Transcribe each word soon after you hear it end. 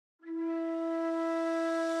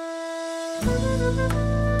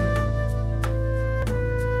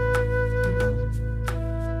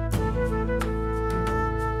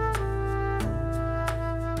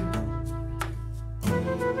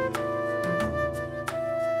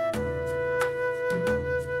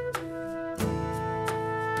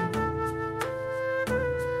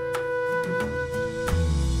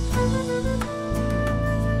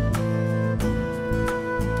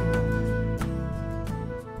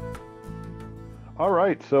All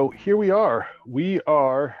right, so here we are. We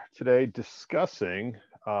are today discussing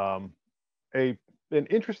an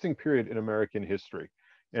interesting period in American history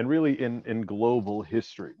and really in global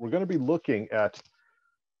history. We're going to be looking at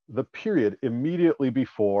the period immediately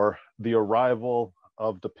before the arrival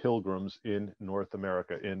of the Pilgrims in North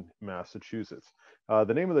America, in Massachusetts.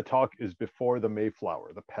 The name of the talk is Before the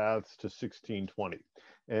Mayflower, The Paths to 1620.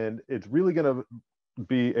 And it's really going to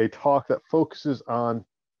be a talk that focuses on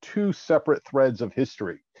two separate threads of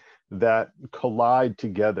history that collide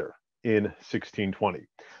together in 1620.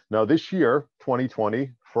 Now, this year, 2020,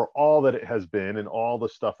 for all that it has been and all the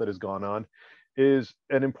stuff that has gone on, is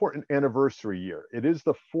an important anniversary year. It is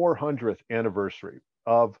the 400th anniversary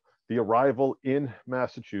of the arrival in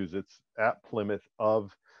Massachusetts at Plymouth of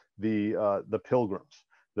the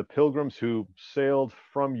Pilgrims who sailed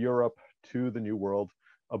from Europe to the New World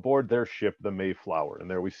aboard their ship, the Mayflower. And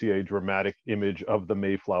there we see a dramatic image of the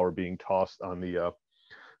Mayflower being tossed on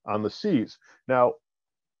the seas. Now,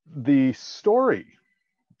 the story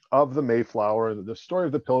of the Mayflower, the story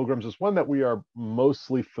of the Pilgrims, is one that we are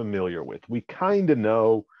mostly familiar with. We kind of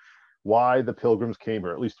know why the Pilgrims came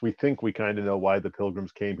here. At least we think we kind of know why the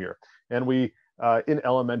Pilgrims came here. And we, in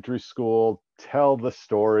elementary school, tell the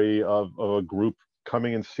story of a group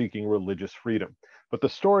coming and seeking religious freedom. But the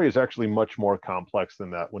story is actually much more complex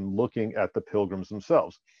than that when looking at the Pilgrims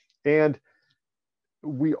themselves. And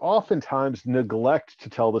we oftentimes neglect to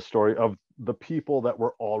tell the story of the people that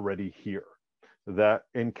were already here, that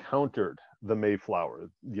encountered the Mayflower.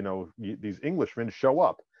 You know, these Englishmen show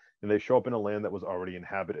up, and they show up in a land that was already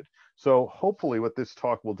inhabited. So hopefully what this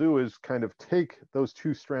talk will do is kind of take those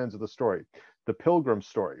two strands of the story, the Pilgrim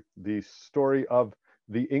story, the story of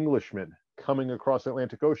the Englishmen coming across the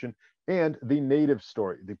Atlantic Ocean, and the native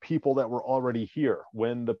story, the people that were already here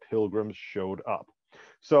when the Pilgrims showed up.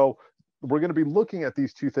 So we're going to be looking at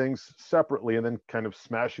these two things separately and then kind of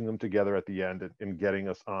smashing them together at the end and getting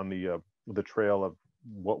us on the trail of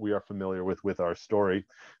what we are familiar with our story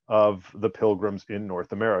of the Pilgrims in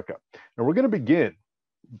North America. And we're going to begin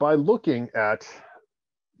by looking at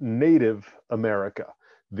Native America,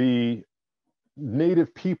 the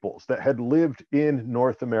native peoples that had lived in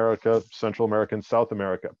North America, Central America, and South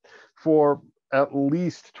America for at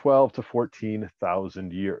least 12 to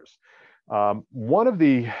 14,000 years. One of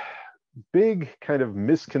the big kind of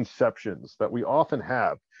misconceptions that we often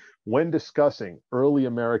have when discussing early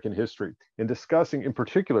American history and discussing in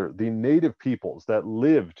particular the native peoples that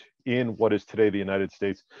lived in what is today the United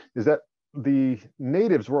States is that the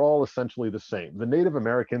natives were all essentially the same. The Native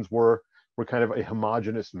Americans were kind of a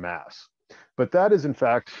homogeneous mass. But that is in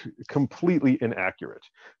fact completely inaccurate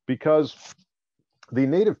because the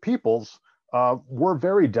native peoples were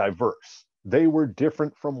very diverse. They were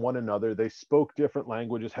different from one another. They spoke different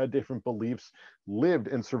languages, had different beliefs, lived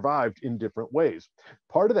and survived in different ways.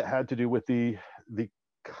 Part of that had to do with the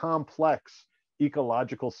complex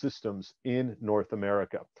ecological systems in North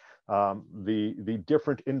America, the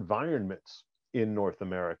different environments in North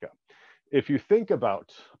America. If you think about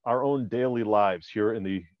our own daily lives here in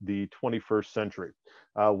the 21st century,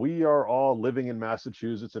 we are all living in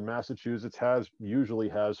Massachusetts, and Massachusetts usually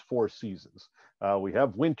has 4 seasons. We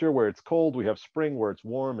have winter where it's cold, we have spring where it's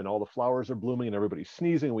warm and all the flowers are blooming and everybody's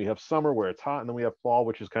sneezing. We have summer where it's hot, and then we have fall,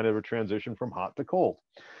 which is kind of a transition from hot to cold.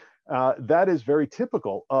 That is very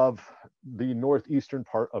typical of the northeastern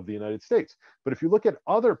part of the United States. But if you look at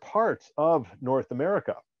other parts of North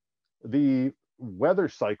America, the weather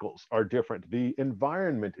cycles are different. The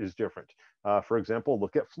environment is different. For example,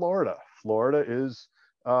 look at Florida. Florida is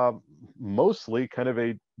mostly kind of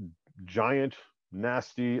a giant,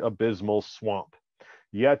 nasty, abysmal swamp.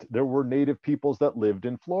 Yet there were native peoples that lived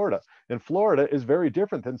in Florida. And Florida is very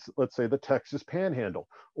different than, let's say, the Texas Panhandle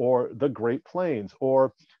or the Great Plains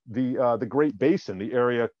or the Great Basin, the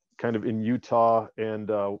area kind of in Utah and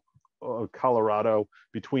Colorado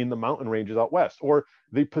between the mountain ranges out west, or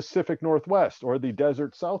the Pacific Northwest, or the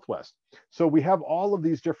desert Southwest. So we have all of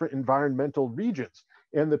these different environmental regions,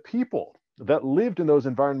 and the people that lived in those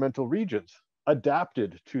environmental regions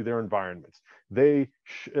adapted to their environments.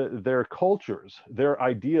 Their cultures, their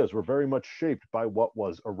ideas were very much shaped by what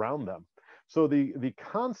was around them. So the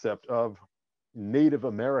concept of Native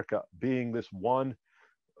America being this one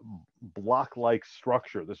block-like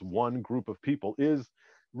structure, this one group of people, is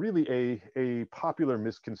really a popular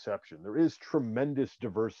misconception. There is tremendous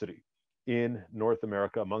diversity in North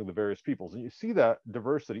America among the various peoples. And you see that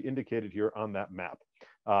diversity indicated here on that map.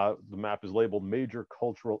 The map is labeled major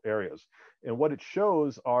cultural areas. And what it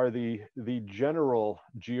shows are the general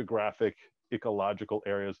geographic ecological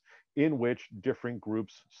areas in which different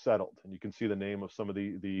groups settled. And you can see the name of some of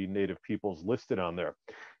the native peoples listed on there.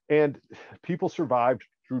 And people survived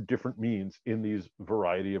through different means in these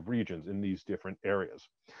variety of regions, in these different areas.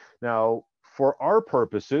 Now, for our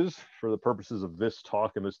purposes, for the purposes of this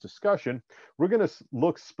talk and this discussion, we're going to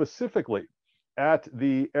look specifically at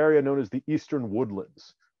the area known as the Eastern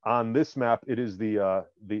Woodlands. On this map, it is the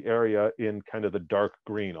area in kind of the dark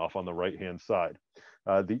green off on the right-hand side.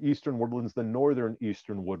 The Eastern Woodlands, the Northern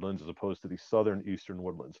Eastern Woodlands, as opposed to the Southern Eastern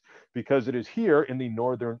Woodlands, because it is here in the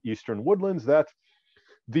Northern Eastern Woodlands that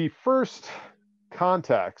the first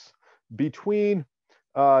contacts between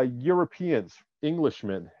Europeans,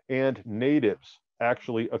 Englishmen, and natives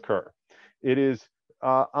actually occur. It is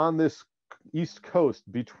on this east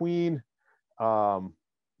coast between kind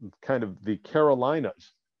of the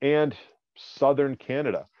Carolinas and southern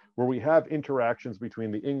Canada, where we have interactions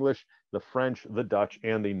between the English, the French, the Dutch,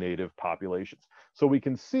 and the native populations. So we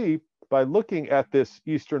can see by looking at this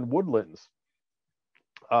Eastern Woodlands,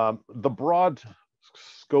 the broad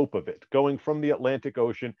scope of it, going from the Atlantic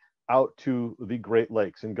Ocean out to the Great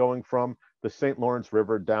Lakes and going from the St. Lawrence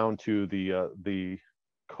River down to the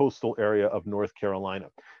coastal area of North Carolina,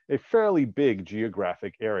 a fairly big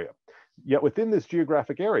geographic area. Yet within this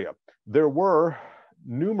geographic area, there were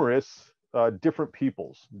numerous different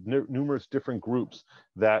peoples, numerous different groups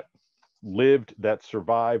that lived, that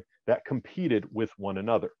survived, that competed with one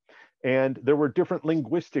another. And there were different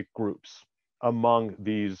linguistic groups among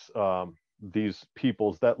these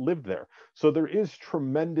peoples that lived there. So there is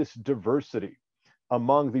tremendous diversity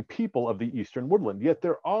among the people of the Eastern Woodland, yet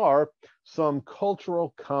there are some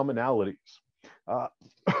cultural commonalities.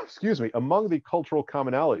 Excuse me, among the cultural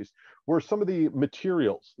commonalities were some of the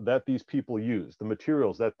materials that these people used, the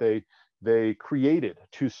materials that they created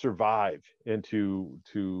to survive and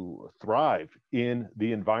to thrive in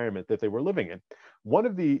the environment that they were living in. One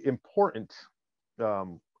of the important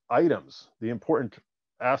items, the important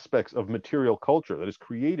aspects of material culture that is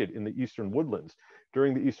created in the Eastern Woodlands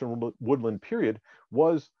during the Eastern Woodland period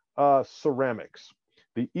was ceramics.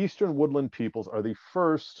 The Eastern Woodland peoples are the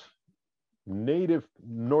first native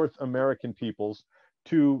North American peoples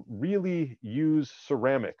to really use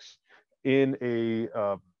ceramics in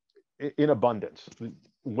abundance.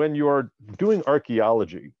 When you are doing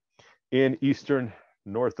archaeology in Eastern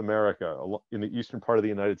North America, in the eastern part of the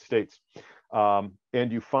United States,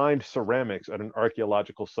 and you find ceramics at an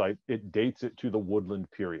archaeological site, it dates it to the Woodland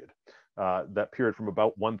period, that period from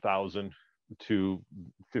about 1000 to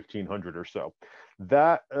 1500 or so.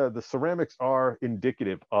 That the ceramics are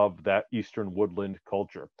indicative of that Eastern Woodland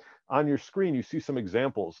culture. On your screen, you see some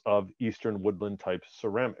examples of Eastern Woodland type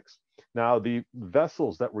ceramics. Now, the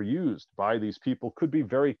vessels that were used by these people could be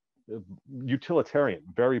very utilitarian,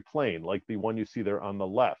 very plain, like the one you see there on the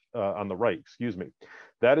left, on the right, excuse me.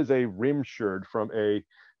 That is a rim sherd from a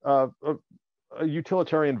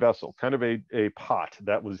utilitarian vessel, kind of a pot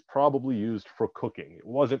that was probably used for cooking. It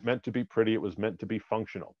wasn't meant to be pretty, it was meant to be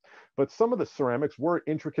functional. But some of the ceramics were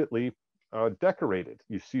intricately decorated.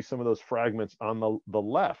 You see some of those fragments on the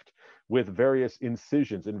left with various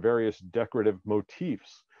incisions and various decorative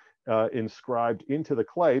motifs inscribed into the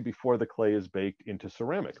clay before the clay is baked into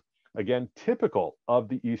ceramic. Again, typical of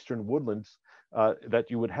the Eastern Woodlands that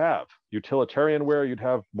you would have. Utilitarian ware, you'd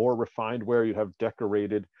have more refined ware, you'd have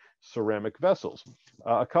decorated ceramic vessels.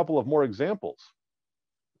 A couple of more examples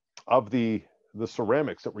of the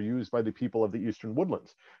ceramics that were used by the people of the Eastern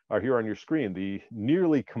Woodlands are here on your screen. The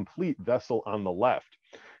nearly complete vessel on the left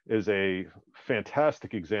is a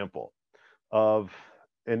fantastic example of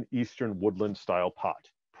an Eastern Woodland style pot,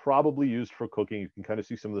 probably used for cooking. You can kind of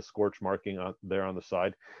see some of the scorch marking there on the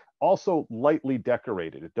side. Also lightly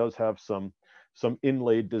decorated. It does have some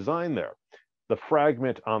inlaid design there. The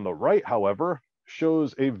fragment on the right, however,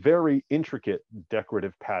 shows a very intricate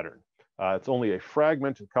decorative pattern. It's only a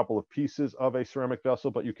fragment, a couple of pieces of a ceramic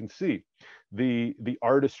vessel, but you can see the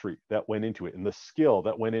artistry that went into it and the skill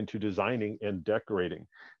that went into designing and decorating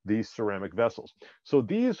these ceramic vessels. So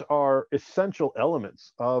these are essential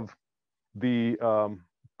elements of the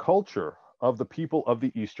culture of the people of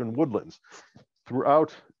the Eastern Woodlands.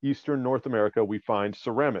 Throughout Eastern North America, we find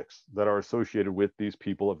ceramics that are associated with these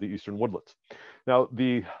people of the Eastern Woodlands. Now,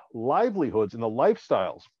 the livelihoods and the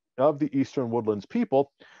lifestyles of the Eastern Woodlands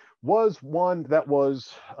people was one that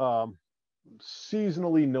was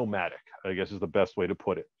seasonally nomadic, I guess is the best way to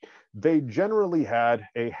put it. They generally had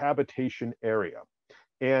a habitation area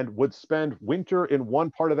and would spend winter in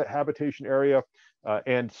one part of that habitation area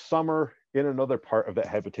and summer in another part of that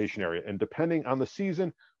habitation area. And depending on the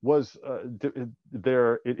season, was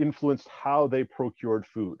it influenced how they procured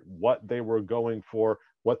food, what they were going for,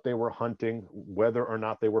 what they were hunting, whether or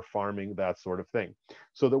not they were farming, that sort of thing.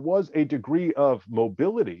 So there was a degree of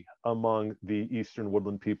mobility among the Eastern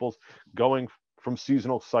woodland peoples going from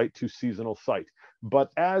seasonal site to seasonal site.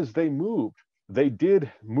 But as they moved, they did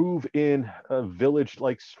move in a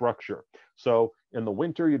village-like structure. So in the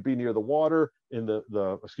winter, you'd be near the water. In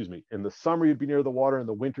the summer, you'd be near the water. In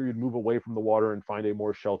the winter, you'd move away from the water and find a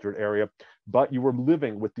more sheltered area. But you were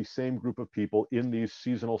living with the same group of people in these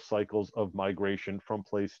seasonal cycles of migration from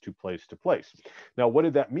place to place to place. Now, what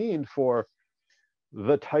did that mean for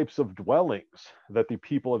the types of dwellings that the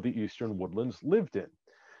people of the Eastern woodlands lived in?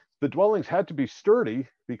 The dwellings had to be sturdy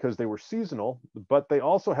because they were seasonal, but they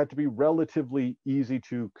also had to be relatively easy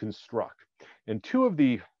to construct. And two of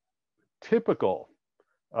the typical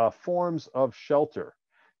forms of shelter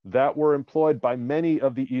that were employed by many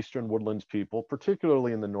of the Eastern woodlands people,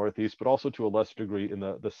 particularly in the Northeast, but also to a lesser degree in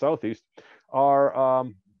the Southeast, are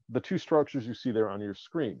the two structures you see there on your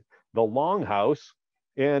screen: the longhouse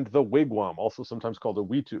and the wigwam, also sometimes called a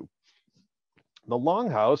witu. The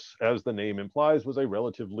longhouse, as the name implies, was a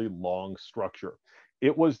relatively long structure.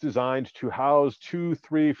 It was designed to house 2,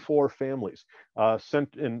 3, 4 families.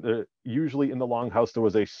 Usually in the longhouse, there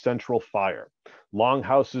was a central fire.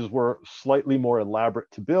 Longhouses were slightly more elaborate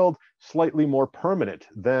to build, slightly more permanent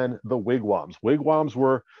than the wigwams. Wigwams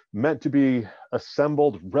were meant to be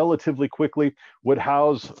assembled relatively quickly, would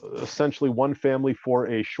house essentially one family for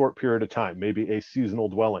a short period of time, maybe a seasonal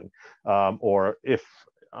dwelling, or if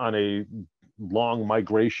on a long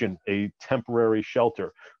migration, a temporary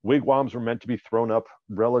shelter. Wigwams were meant to be thrown up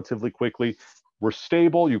relatively quickly, were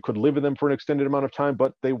stable. You could live in them for an extended amount of time,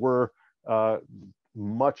 but they were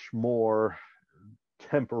much more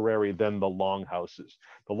temporary than the longhouses.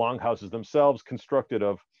 The longhouses themselves constructed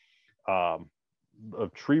of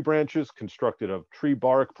tree branches, constructed of tree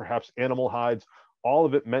bark, perhaps animal hides, all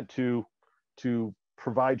of it meant to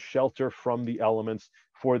provide shelter from the elements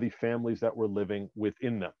for the families that were living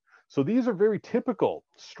within them. So these are very typical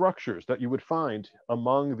structures that you would find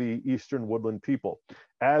among the Eastern woodland people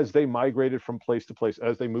as they migrated from place to place,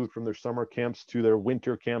 as they moved from their summer camps to their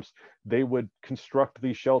winter camps. They would construct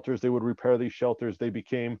these shelters, they would repair these shelters. They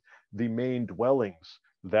became the main dwellings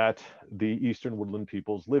that the Eastern woodland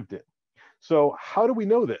peoples lived in. So how do we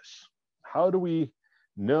know this? How do we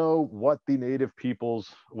know what the native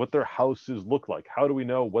peoples, what their houses look like? How do we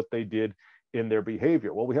know what they did in their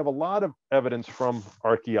behavior? Well, we have a lot of evidence from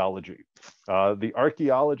archaeology. The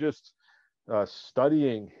archaeologists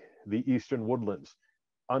studying the Eastern woodlands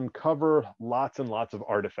uncover lots and lots of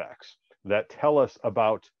artifacts that tell us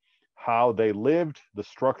about how they lived, the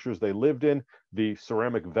structures they lived in, the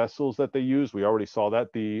ceramic vessels that they used. We already saw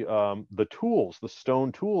that. The tools, the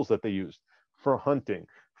stone tools that they used for hunting,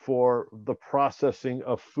 for the processing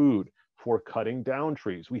of food, for cutting down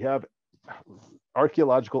trees. We have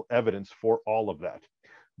archaeological evidence for all of that.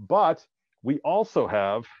 But we also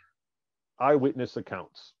have eyewitness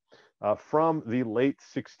accounts from the late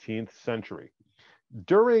 16th century.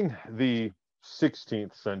 During the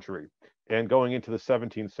 16th century and going into the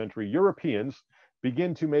 17th century, Europeans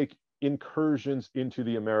begin to make incursions into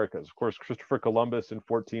the Americas. Of course, Christopher Columbus in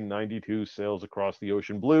 1492 sails across the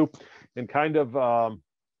ocean blue and kind of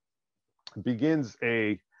begins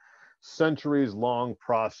a centuries-long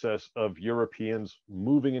process of Europeans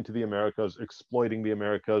moving into the Americas, exploiting the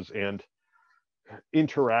Americas, and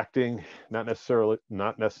interacting not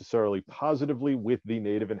necessarily positively with the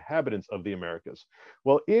native inhabitants of the Americas.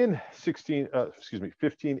 Well, in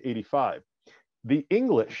 1585, the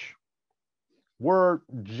English were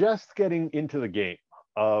just getting into the game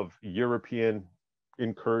of European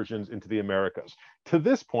incursions into the Americas. To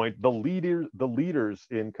this point, the leaders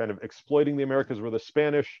in kind of exploiting the Americas were the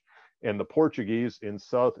Spanish and the Portuguese in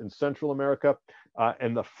South and Central America,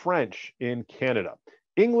 and the French in Canada.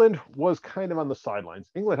 England was kind of on the sidelines.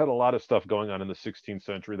 England had a lot of stuff going on in the 16th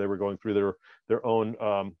century. They were going through their own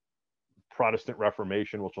Protestant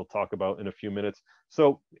Reformation, which we'll talk about in a few minutes.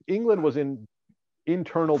 So England was in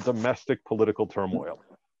internal domestic political turmoil.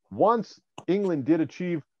 Once England did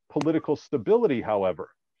achieve political stability, however,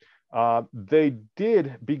 they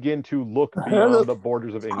did begin to look beyond the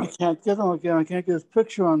borders of England. I can't get them again. I can't get his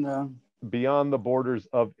picture on there. Beyond the borders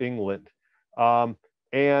of England.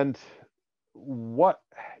 And what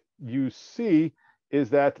you see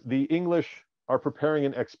is that the English are preparing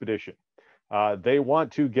an expedition. They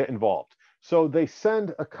want to get involved. So they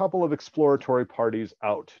send a couple of exploratory parties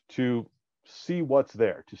out to see what's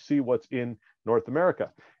there, to see what's in North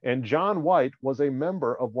America. And John White was a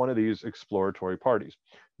member of one of these exploratory parties.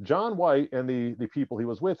 John White and the people he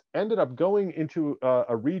was with ended up going into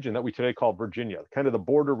a region that we today call Virginia, kind of the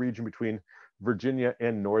border region between Virginia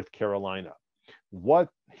and North Carolina. What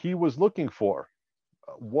he was looking for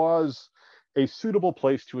was a suitable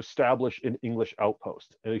place to establish an English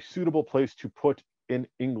outpost, and a suitable place to put an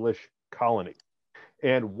English colony.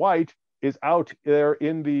 And White is out there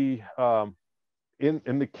in the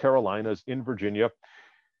Carolinas, in Virginia,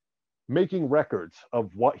 making records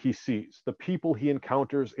of what he sees, the people he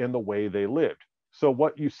encounters, and the way they lived. So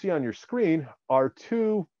what you see on your screen are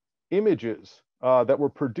two images that were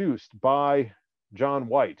produced by John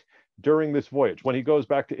White during this voyage. When he goes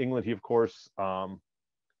back to England, he, of course,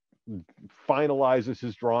 finalizes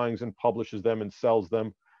his drawings and publishes them and sells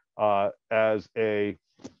them as a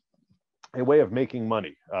way of making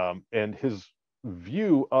money. And his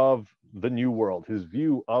view of the New World, his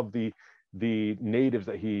view of the natives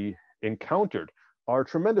that he encountered, are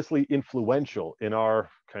tremendously influential in our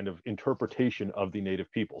kind of interpretation of the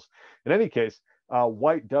native peoples. In any case,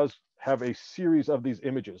 White does have a series of these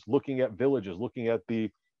images, looking at villages, looking at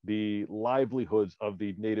the livelihoods of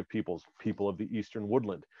the native peoples, people of the Eastern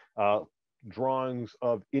Woodland, drawings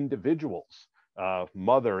of individuals,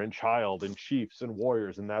 mother and child and chiefs and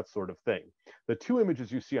warriors and that sort of thing. The two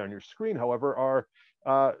images you see on your screen, however,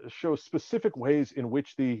 show specific ways in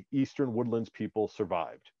which the Eastern Woodlands people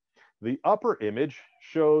survived. The upper image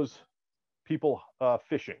shows people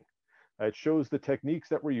fishing. It shows the techniques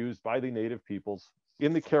that were used by the native peoples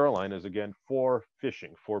in the Carolinas, again, for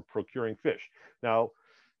fishing, for procuring fish. Now,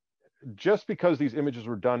 just because these images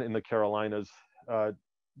were done in the Carolinas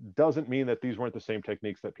doesn't mean that these weren't the same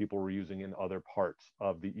techniques that people were using in other parts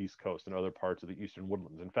of the East Coast and other parts of the Eastern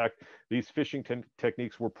Woodlands. In fact, these fishing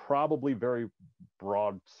techniques were probably very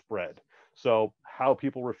broad spread. So how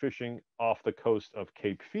people were fishing off the coast of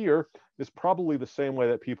Cape Fear is probably the same way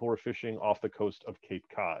that people were fishing off the coast of Cape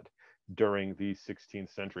Cod during the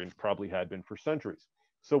 16th century, and probably had been for centuries.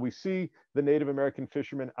 So we see the Native American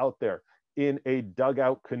fishermen out there in a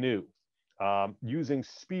dugout canoe, using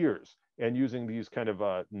spears and using these kind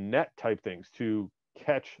of net type things to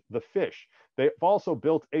catch the fish. They've also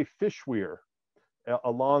built a fish weir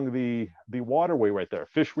along the waterway right there.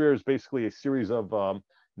 Fish weir is basically a series of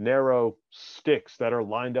narrow sticks that are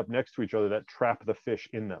lined up next to each other that trap the fish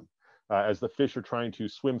in them. As the fish are trying to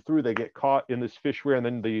swim through, they get caught in this fish weir, and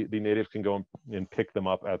then the natives can go and pick them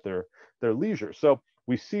up at their leisure. So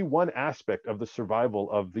we see one aspect of the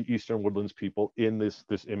survival of the Eastern Woodlands people in this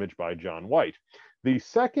image by John White. The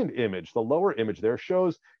second image, the lower image there,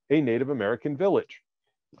 shows a Native American village,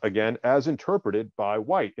 again, as interpreted by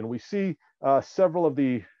White. And we see several of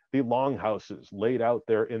the longhouses laid out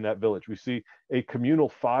there in that village. We see a communal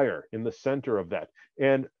fire in the center of that,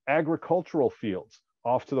 and agricultural fields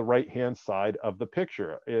off to the right-hand side of the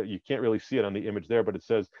picture. You can't really see it on the image there, but it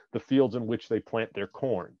says the fields in which they plant their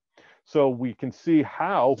corn. So we can see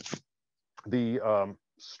how the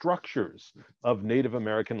structures of Native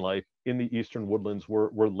American life in the Eastern Woodlands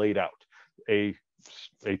were laid out. A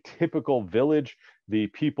typical village, the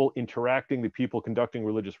people interacting, the people conducting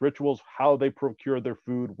religious rituals, how they procured their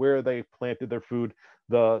food, where they planted their food,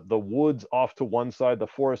 the woods off to one side, the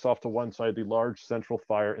forest off to one side, the large central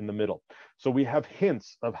fire in the middle. So we have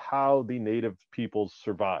hints of how the native peoples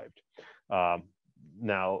survived.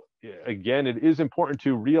 Now, again, it is important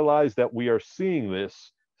to realize that we are seeing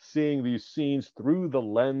these scenes through the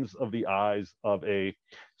lens of the eyes of a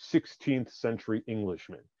 16th century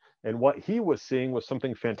Englishman. And what he was seeing was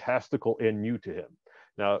something fantastical and new to him.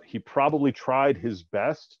 Now, he probably tried his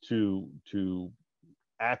best to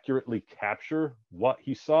accurately capture what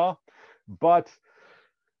he saw, but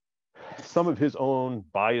some of his own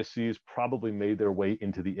biases probably made their way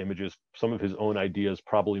into the images. Some of his own ideas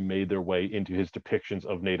probably made their way into his depictions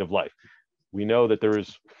of native life. We know that there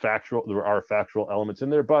are factual elements in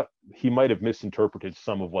there, but he might have misinterpreted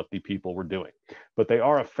some of what the people were doing. But they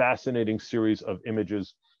are a fascinating series of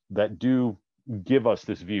images that do give us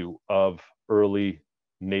this view of early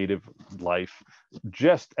native life,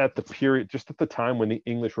 just at the time when the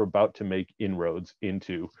English were about to make inroads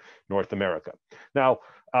into North America. Now,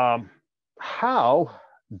 how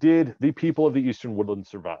did the people of the Eastern Woodlands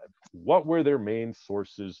survive? What were their main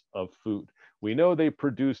sources of food? We know they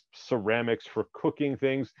produced ceramics for cooking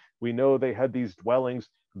things. We know they had these dwellings.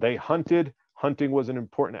 They hunted. Hunting was an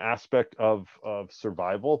important aspect of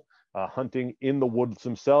survival. hunting in the woods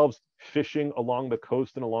themselves, fishing along the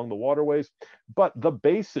coast and along the waterways. But the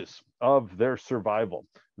basis of their survival,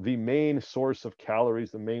 the main source of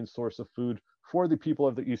calories, the main source of food for the people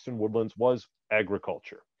of the eastern woodlands was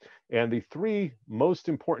agriculture. And the three most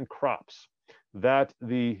important crops that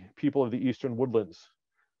the people of the eastern woodlands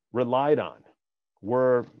relied on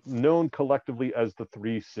were known collectively as the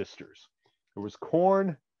three sisters. There was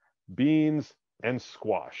corn, beans, and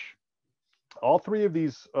squash. All three of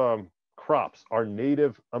these crops are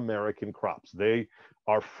Native American crops. They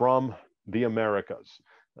are from the Americas.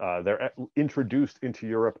 They're introduced into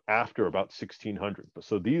Europe after about 1600.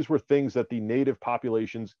 So these were things that the native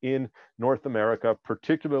populations in North America,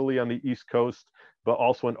 particularly on the East Coast, but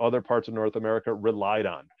also in other parts of North America, relied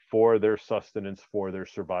on for their sustenance, for their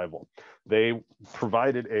survival. They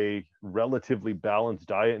provided a relatively balanced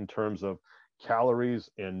diet in terms of calories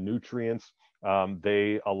and nutrients.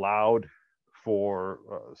 They allowed for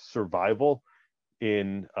survival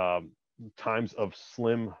in times of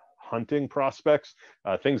slim hunting prospects.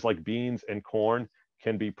 Things like beans and corn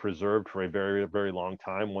can be preserved for a very, very long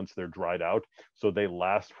time once they're dried out. So they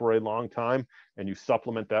last for a long time, and you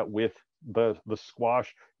supplement that with the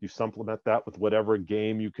squash. You supplement that with whatever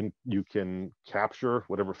game you can capture,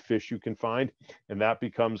 whatever fish you can find, and that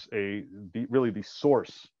becomes really the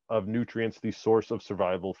source of nutrients, the source of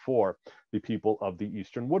survival for the people of the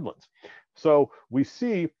eastern woodlands. So we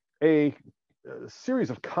see a series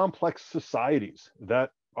of complex societies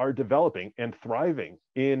that are developing and thriving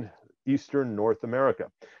in eastern North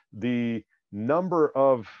America. The number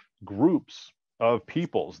of groups of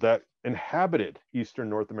peoples that inhabited eastern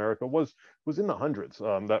North America was in the hundreds.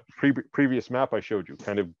 That previous map I showed you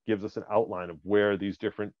kind of gives us an outline of where these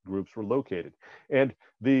different groups were located. And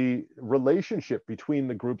the relationship between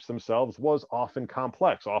the groups themselves was often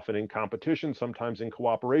complex, often in competition, sometimes in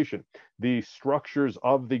cooperation. The structures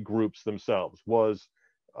of the groups themselves was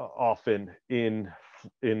often in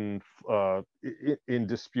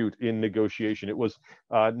dispute, in negotiation. It was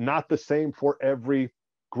not the same for every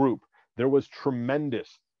group. There was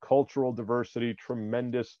tremendous cultural diversity,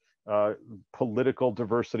 tremendous political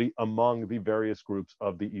diversity among the various groups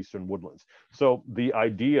of the eastern woodlands. So the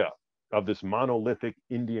idea of this monolithic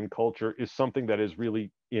Indian culture is something that is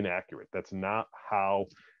really inaccurate. That's not how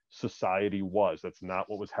society was. That's not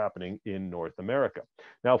what was happening in North America.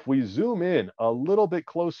 Now, if we zoom in a little bit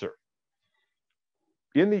closer,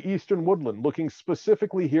 in the eastern woodland, looking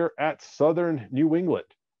specifically here at southern New England,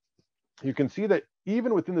 you can see that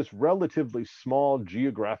even within this relatively small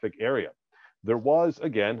geographic area, there was,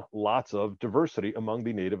 again, lots of diversity among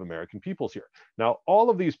the Native American peoples here. Now,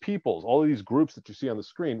 all of these peoples, all of these groups that you see on the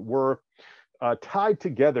screen were tied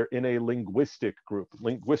together in a linguistic group.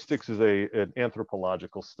 Linguistics is an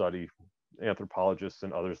anthropological study. Anthropologists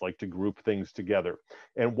and others like to group things together.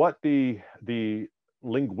 And what the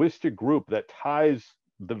linguistic group that ties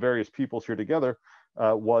the various peoples here together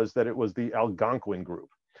was that it was the Algonquin group.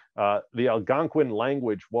 The Algonquin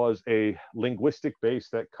language was a linguistic base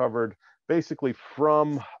that covered basically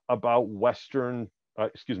from about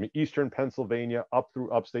eastern Pennsylvania up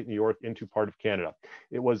through upstate New York into part of Canada.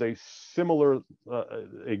 It was a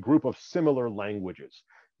group of similar languages,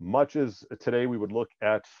 much as today we would look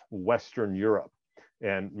at Western Europe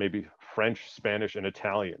and maybe French, Spanish, and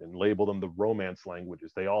Italian and label them the Romance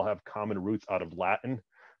languages. They all have common roots out of Latin.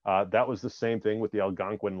 That was the same thing with the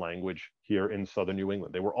Algonquin language here in southern New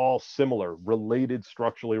England. They were all similar, related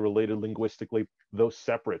structurally, related linguistically, though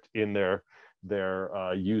separate in their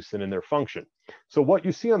use and in their function. So what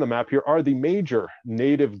you see on the map here are the major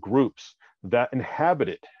native groups that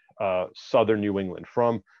inhabited southern New England,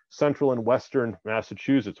 from central and western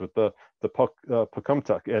Massachusetts with the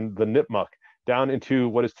Pocumtuck and the Nipmuc, down into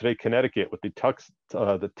what is today Connecticut with the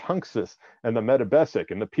Tunxus and the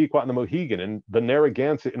Metabesic and the Pequot and the Mohegan and the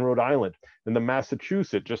Narragansett in Rhode Island and the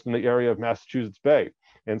Massachusetts just in the area of Massachusetts Bay,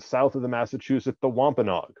 and south of the Massachusetts, the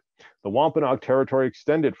Wampanoag. The Wampanoag territory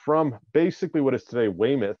extended from basically what is today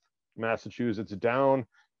Weymouth, Massachusetts, down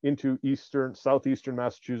into southeastern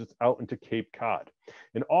Massachusetts, out into Cape Cod.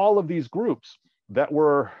 And all of these groups that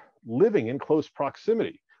were living in close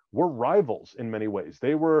proximity were rivals in many ways.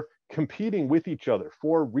 They were competing with each other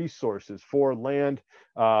for resources, for land.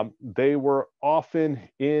 They were often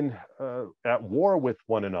at war with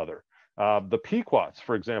one another. The Pequots,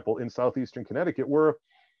 for example, in southeastern Connecticut, were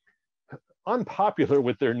unpopular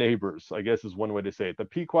with their neighbors, I guess is one way to say it. The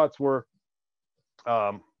Pequots were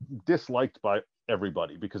disliked by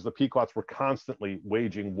everybody because the Pequots were constantly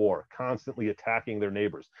waging war, constantly attacking their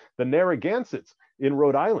neighbors. The Narragansetts in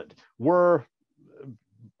Rhode Island were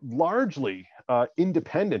largely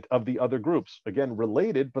independent of the other groups. Again,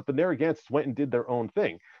 related, but the Narragansetts went and did their own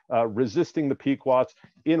thing, resisting the Pequots,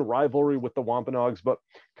 in rivalry with the Wampanoags, but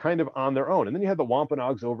kind of on their own. And then you had the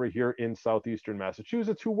Wampanoags over here in southeastern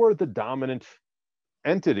Massachusetts, who were the dominant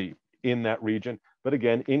entity in that region, but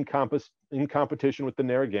again, in competition with the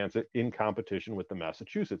Narragansett, in competition with the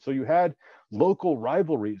Massachusetts. So you had local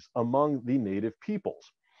rivalries among the native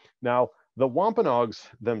peoples. Now, the Wampanoags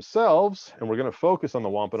themselves, and we're going to focus on the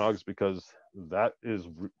Wampanoags because that is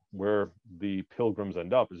where the Pilgrims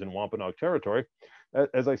end up, is in Wampanoag territory.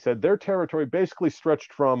 As I said, their territory basically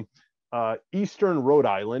stretched from eastern Rhode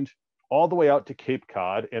Island all the way out to Cape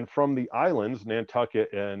Cod, and from the islands,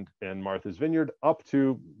 Nantucket and Martha's Vineyard, up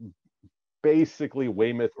to basically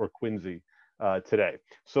Weymouth or Quincy today.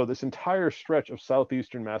 So this entire stretch of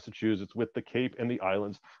southeastern Massachusetts with the Cape and the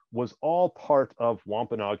islands was all part of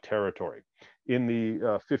Wampanoag territory in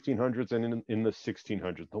the 1500s and in the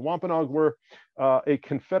 1600s. The Wampanoag were a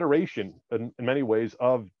confederation in many ways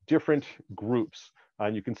of different groups.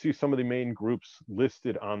 And you can see some of the main groups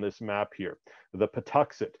listed on this map here. The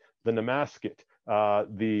Patuxet, the Namasket,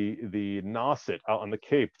 the Nauset out on the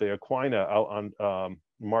Cape, the Aquina out on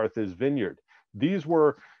Martha's Vineyard. These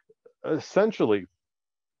were essentially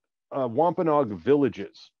Wampanoag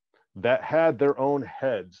villages that had their own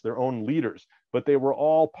heads, their own leaders, but they were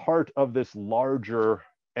all part of this larger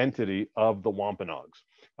entity of the Wampanoags.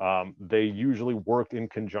 They usually worked in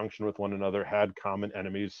conjunction with one another, had common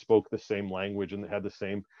enemies, spoke the same language, and had the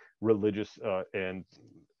same religious and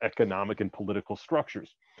economic and political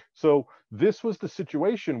structures. So this was the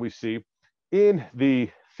situation we see in the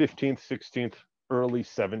 15th, 16th, early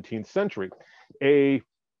 17th century. A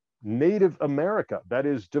Native America that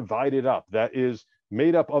is divided up, that is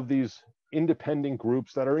made up of these independent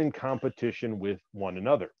groups that are in competition with one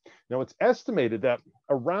another. Now, it's estimated that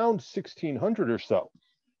around 1600 or so,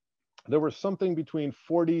 there were something between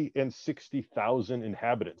 40 and 60,000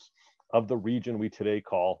 inhabitants of the region we today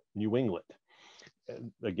call New England.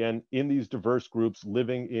 And again, in these diverse groups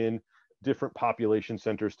living in different population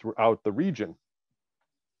centers throughout the region,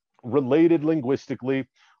 related linguistically,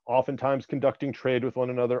 oftentimes conducting trade with one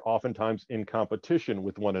another, oftentimes in competition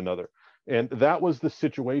with one another. And that was the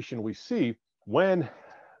situation we see when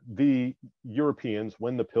the Europeans,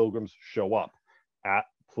 when the Pilgrims show up at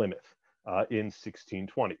Plymouth in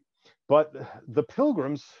 1620. But the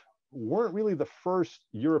Pilgrims weren't really the first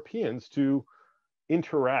Europeans to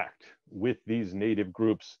interact with these native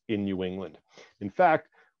groups in New England. In fact,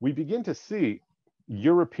 we begin to see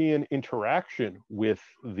European interaction with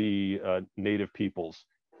the native peoples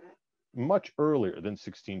much earlier than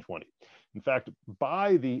 1620. In fact,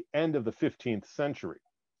 by the end of the 15th century,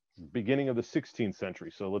 beginning of the 16th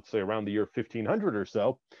century, so let's say around the year 1500 or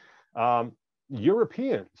so,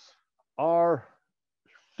 Europeans are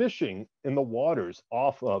fishing in the waters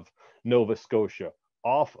off of Nova Scotia,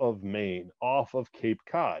 off of Maine, off of Cape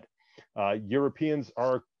Cod. Europeans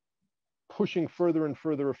are pushing further and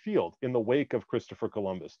further afield in the wake of Christopher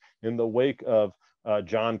Columbus, in the wake of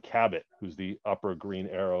John Cabot, who's the upper green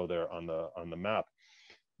arrow there on the map.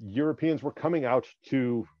 Europeans were coming out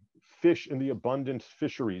to fish in the abundant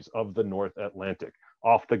fisheries of the North Atlantic,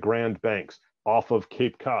 off the Grand Banks, off of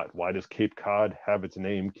Cape Cod. Why does Cape Cod have its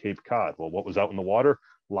name Cape Cod? Well, what was out in the water?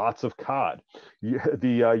 Lots of cod.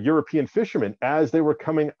 The European fishermen, as they were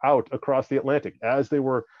coming out across the Atlantic, as they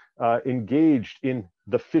were engaged in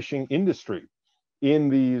the fishing industry in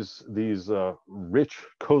these rich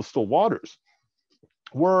coastal waters,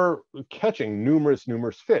 were catching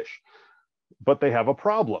numerous fish. But they have a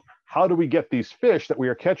problem. How do we get these fish that we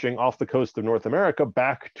are catching off the coast of North America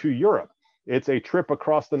back to Europe? It's a trip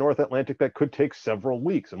across the North Atlantic that could take several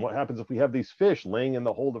weeks. And what happens if we have these fish laying in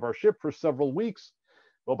the hold of our ship for several weeks?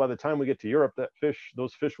 Well, by the time we get to Europe,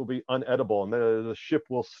 those fish will be unedible, and the ship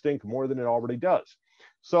will stink more than it already does.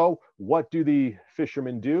 So what do the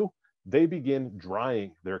fishermen do? They begin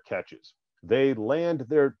drying their catches. They land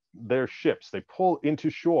their ships, they pull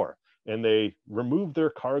into shore, and they remove their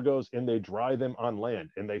cargoes, and they dry them on land,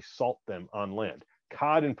 and they salt them on land.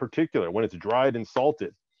 Cod in particular, when it's dried and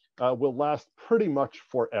salted, will last pretty much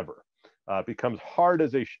forever. Becomes hard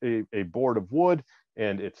as a board of wood,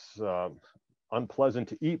 and it's unpleasant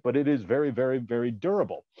to eat, but it is very, very, very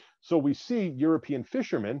durable. So we see European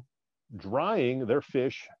fishermen drying their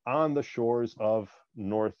fish on the shores of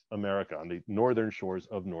North America, on the northern shores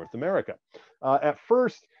of North America. At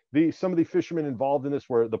first, some of the fishermen involved in this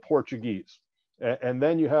were the Portuguese, and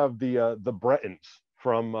then you have the Bretons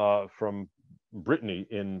from Brittany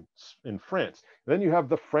in France. And then you have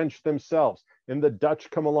the French themselves, and the Dutch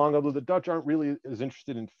come along, although the Dutch aren't really as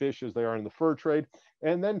interested in fish as they are in the fur trade.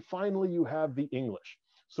 And then finally, you have the English.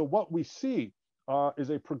 So what we see is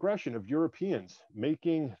a progression of Europeans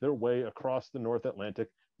making their way across the North Atlantic,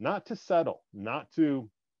 not to settle, not to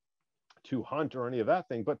hunt or any of that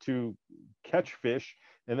thing, but to catch fish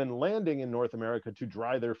and then landing in North America to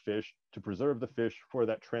dry their fish, to preserve the fish for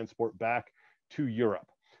that transport back to Europe.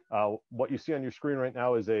 What you see on your screen right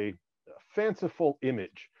now is a fanciful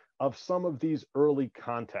image of some of these early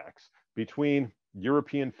contacts between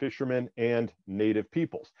European fishermen and native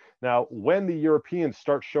peoples. Now, when the Europeans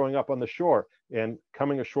start showing up on the shore and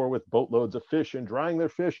coming ashore with boatloads of fish and drying their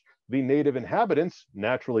fish, the native inhabitants,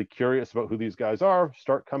 naturally curious about who these guys are,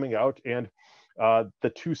 start coming out, and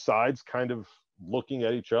the two sides kind of looking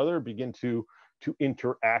at each other begin to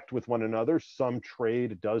interact with one another. Some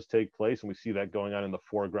trade does take place, and we see that going on in the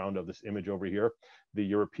foreground of this image over here. The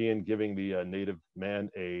European giving the native man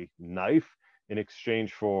a knife in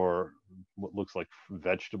exchange for what looks like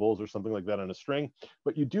vegetables or something like that on a string.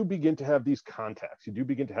 But you do begin to have these contacts. You do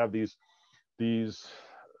begin to have these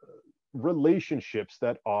relationships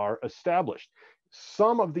that are established.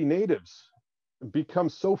 Some of the natives become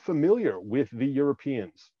so familiar with the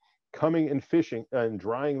Europeans coming and fishing and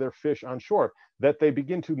drying their fish on shore that they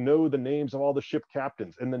begin to know the names of all the ship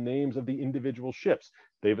captains and the names of the individual ships.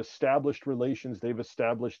 They've established relations, they've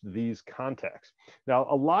established these contacts. Now,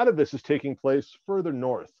 a lot of this is taking place further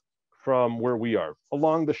north from where we are,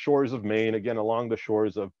 along the shores of Maine, again, along the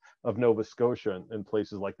shores of Nova Scotia and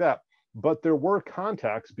places like that. But there were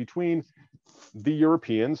contacts between the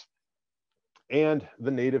Europeans and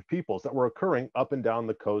the native peoples that were occurring up and down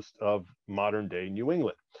the coast of modern day New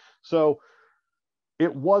England. So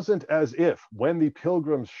it wasn't as if when the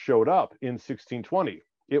Pilgrims showed up in 1620,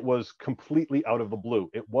 it was completely out of the blue.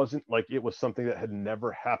 It wasn't like it was something that had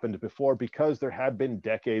never happened before, because there had been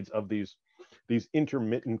decades of these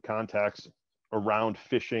intermittent contacts around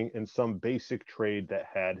fishing and some basic trade that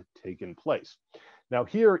had taken place. Now,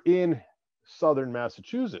 here in southern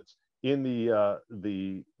Massachusetts, in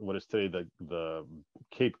the what is today the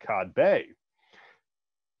Cape Cod Bay,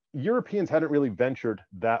 Europeans hadn't really ventured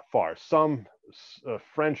that far. Some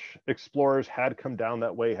French explorers had come down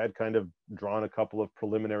that way, had kind of drawn a couple of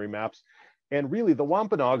preliminary maps, and really the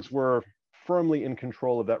Wampanoags were firmly in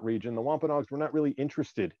control of that region. The Wampanoags were not really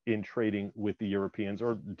interested in trading with the Europeans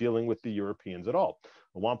or dealing with the Europeans at all.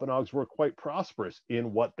 The Wampanoags were quite prosperous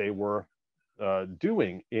in what they were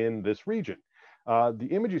doing in this region. The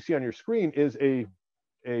image you see on your screen is a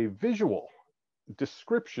visual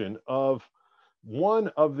description of one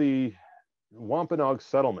of the Wampanoag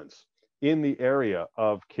settlements in the area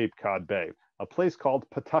of Cape Cod Bay, a place called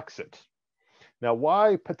Patuxet. Now,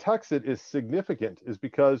 why Patuxet is significant is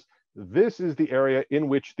because this is the area in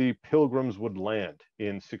which the Pilgrims would land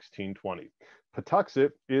in 1620.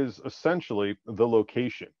 Patuxet is essentially the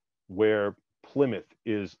location where Plymouth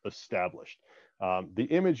is established. The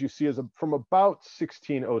image you see is from about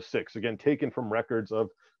 1606, again, taken from records of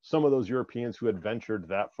some of those Europeans who had ventured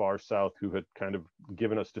that far south, who had kind of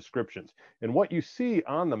given us descriptions. And what you see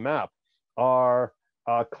on the map are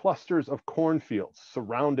clusters of cornfields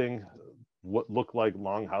surrounding what look like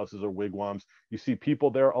longhouses or wigwams. You see people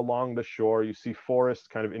there along the shore. You see forests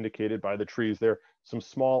kind of indicated by the trees there, some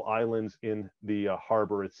small islands in the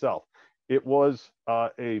harbor itself. It was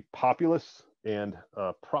a populous and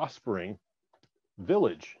prospering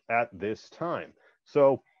village at this time.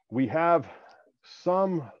 So we have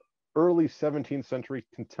some early 17th century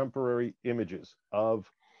contemporary images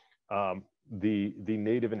of the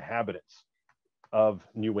native inhabitants of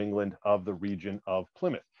New England, of the region of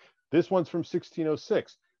Plymouth. This one's from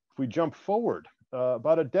 1606. If we jump forward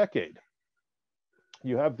about a decade,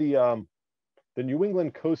 you have the New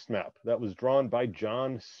England coast map that was drawn by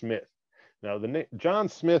John Smith. Now, John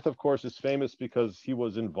Smith, of course, is famous because he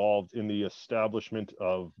was involved in the establishment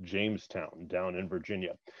of Jamestown down in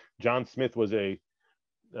Virginia. John Smith was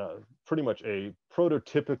pretty much a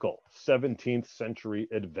prototypical 17th century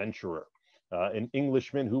adventurer, an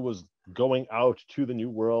Englishman who was going out to the New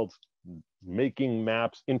World, making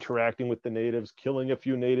maps, interacting with the natives, killing a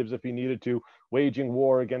few natives if he needed to, waging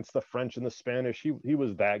war against the French and the Spanish. He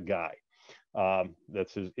was that guy.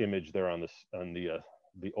 That's his image there on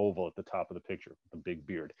the oval at the top of the picture, the big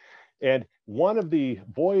beard. And one of the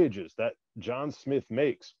voyages that John Smith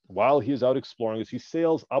makes while he's out exploring is he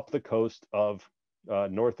sails up the coast of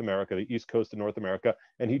North America, the east coast of North America,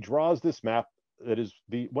 and he draws this map that is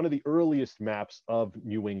one of the earliest maps of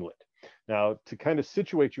New England. Now, to kind of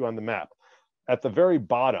situate you on the map, at the very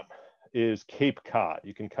bottom is Cape Cod.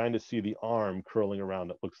 You can kind of see the arm curling around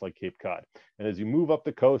that looks like Cape Cod. And as you move up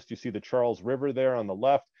the coast, you see the Charles River there on the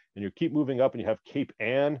left, and you keep moving up and you have Cape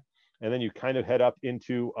Ann, and then you kind of head up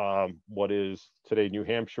into what is today New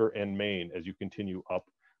Hampshire and Maine as you continue up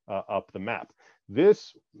up the map.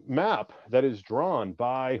 This map that is drawn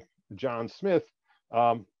by John Smith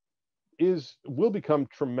um, will become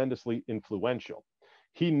tremendously influential.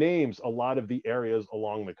 He names a lot of the areas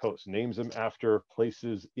along the coast, names them after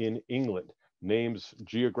places in England, names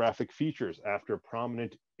geographic features after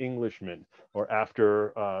prominent Englishmen or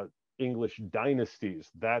after English dynasties,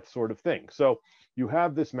 that sort of thing. So you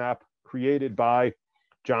have this map created by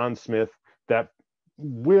John Smith that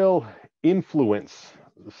will influence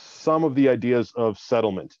some of the ideas of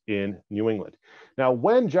settlement in New England. Now,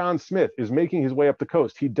 when John Smith is making his way up the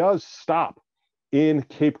coast, he does stop in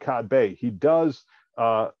Cape Cod Bay. He does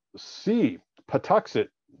see Patuxet,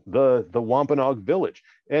 the Wampanoag village,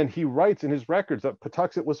 and he writes in his records that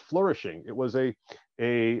Patuxet was flourishing. It was a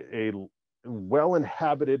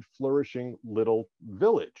well-inhabited, flourishing little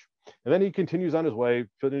village. And then he continues on his way,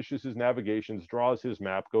 finishes his navigations, draws his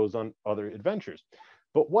map, goes on other adventures.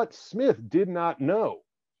 But what Smith did not know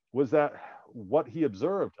was that what he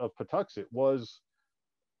observed of Patuxet was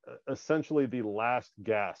essentially the last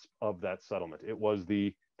gasp of that settlement. It was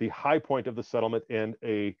the high point of the settlement, and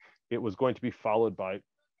it was going to be followed by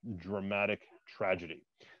dramatic tragedy,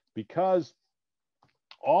 because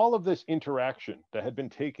all of this interaction that had been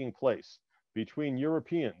taking place between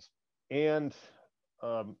Europeans and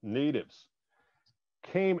natives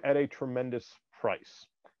came at a tremendous price.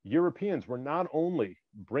 Europeans were not only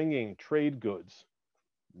bringing trade goods,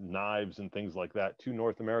 knives and things like that, to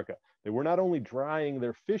North America. They were not only drying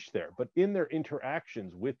their fish there, but in their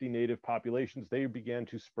interactions with the native populations, they began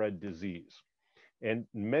to spread disease. And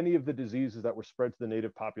many of the diseases that were spread to the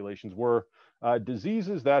native populations were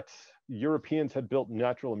diseases that Europeans had built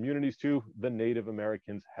natural immunities to, the Native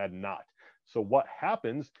Americans had not. So what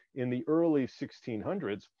happens in the early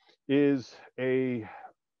 1600s is a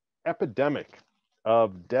epidemic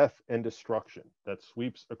of death and destruction that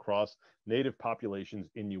sweeps across native populations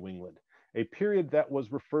in New England, a period that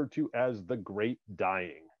was referred to as the Great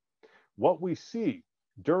Dying. What we see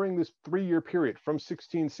during this 3-year period from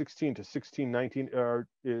 1616 to 1619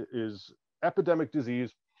 is epidemic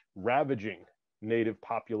disease ravaging native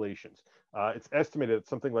populations. It's estimated that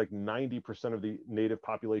something like 90% of the native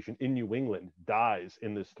population in New England dies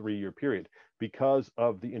in this 3-year period because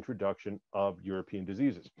of the introduction of European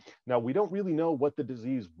diseases. Now, we don't really know what the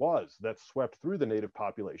disease was that swept through the native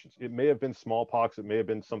populations. It may have been smallpox, it may have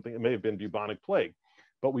been something, it may have been bubonic plague,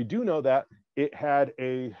 but we do know that it had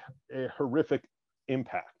a horrific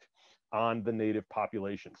impact on the native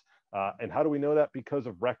populations. And how do we know that? Because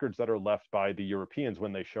of records that are left by the Europeans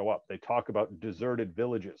when they show up. They talk about deserted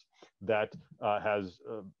villages that has,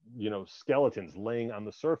 skeletons laying on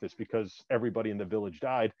the surface because everybody in the village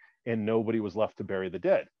died and nobody was left to bury the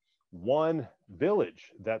dead. One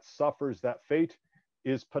village that suffers that fate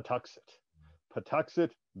is Patuxet.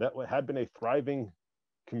 Patuxet, that had been a thriving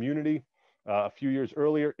community a few years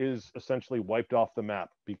earlier, is essentially wiped off the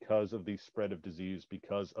map because of the spread of disease,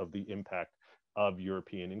 because of the impact of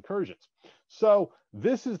European incursions. So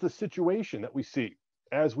this is the situation that we see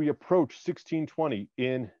as we approach 1620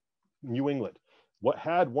 in New England. What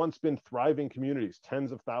had once been thriving communities,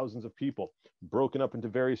 tens of thousands of people, broken up into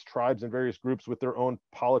various tribes and various groups with their own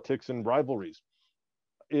politics and rivalries,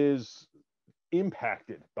 is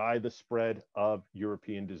impacted by the spread of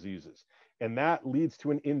European diseases. And that leads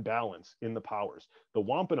to an imbalance in the powers. The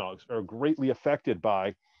Wampanoags are greatly affected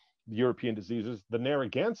by European diseases. The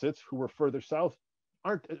Narragansetts, who were further south,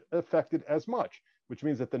 aren't affected as much, which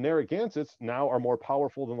means that the Narragansetts now are more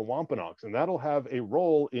powerful than the Wampanoags, and that'll have a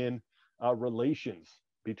role in relations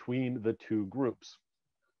between the two groups.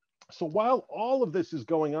 So while all of this is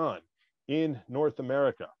going on in North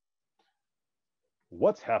America,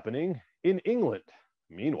 what's happening in England?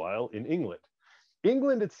 Meanwhile, in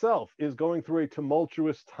England itself is going through a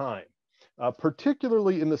tumultuous time,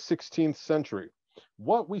 particularly in the 16th century.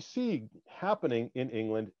 What we see happening in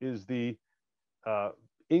England is the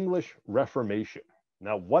English Reformation.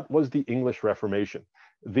 Now, what was the English Reformation?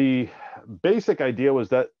 The basic idea was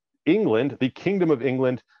that England, the Kingdom of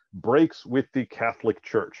England, breaks with the Catholic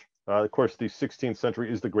Church. Of course, the 16th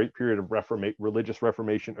century is the great period of religious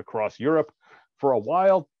reformation across Europe. For a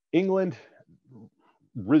while, England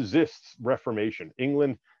resists Reformation.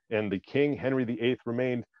 England and the King, Henry VIII,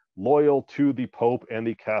 remained loyal to the Pope and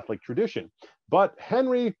the Catholic tradition. But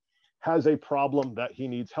Henry has a problem that he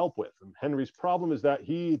needs help with. And Henry's problem is that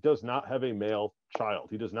he does not have a male child.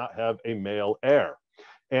 He does not have a male heir.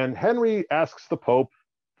 And Henry asks the Pope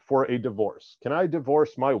for a divorce. Can I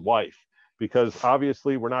divorce my wife? Because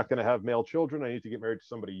obviously we're not going to have male children. I need to get married to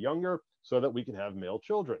somebody younger so that we can have male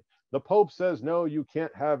children. The Pope says, no, you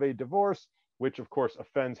can't have a divorce, which of course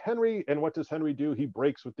offends Henry. And what does Henry do? He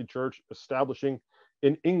breaks with the church, establishing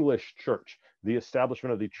an English church. The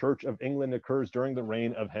establishment of the Church of England occurs during the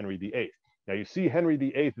reign of Henry VIII. Now you see Henry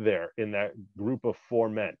VIII there in that group of 4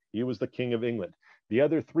 men. He was the King of England. The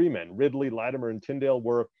other 3 men, Ridley, Latimer, and Tyndale,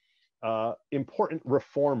 were important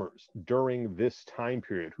reformers during this time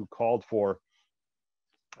period who called for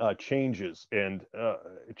changes and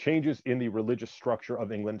changes in the religious structure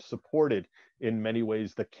of England, supported in many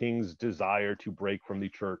ways the king's desire to break from the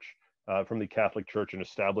church, from the Catholic Church, and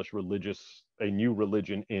establish a new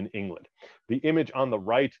religion in England. The image on the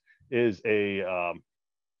right is a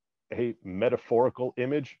metaphorical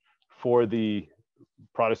image for the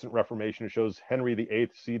Protestant Reformation. It shows Henry VIII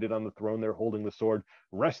seated on the throne there, holding the sword,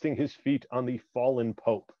 resting his feet on the fallen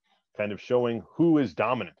Pope, kind of showing who is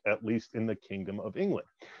dominant, at least in the Kingdom of England.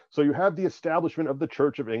 So you have the establishment of the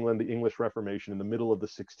Church of England, the English Reformation, in the middle of the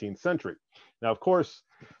 16th century. Now, of course,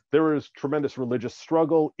 there is tremendous religious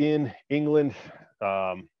struggle in England.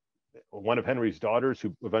 One of Henry's daughters,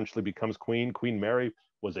 who eventually becomes Queen Mary,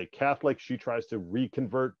 was a Catholic. She tries to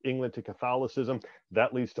reconvert England to Catholicism.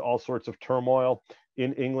 That leads to all sorts of turmoil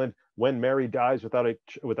in England. When Mary dies without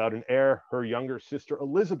an heir, her younger sister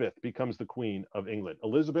Elizabeth becomes the Queen of England.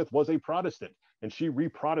 Elizabeth was a Protestant, and she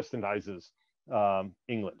re-Protestantizes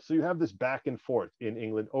England. So you have this back and forth in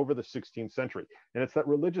England over the 16th century. And it's that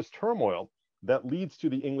religious turmoil that leads to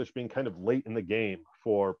the English being kind of late in the game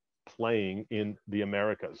for playing in the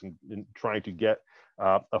Americas and trying to get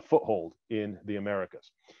a foothold in the Americas.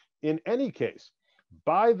 In any case,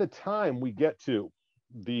 by the time we get to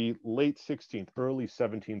the late 16th, early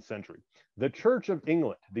 17th century, the Church of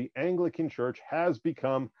England, the Anglican Church, has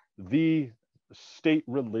become the state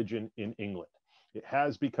religion in England. It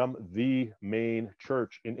has become the main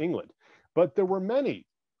church in England. But there were many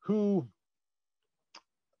who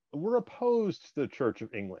were opposed to the Church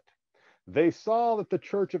of England. They saw that the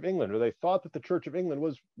Church of England, or they thought that the Church of England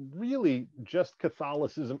was really just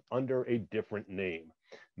Catholicism under a different name.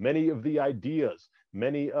 Many of the ideas,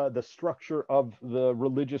 the structure of the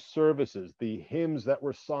religious services, the hymns that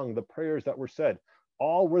were sung, the prayers that were said,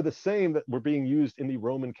 all were the same that were being used in the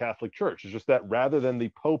Roman Catholic Church. It's just that rather than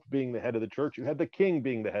the Pope being the head of the church, you had the king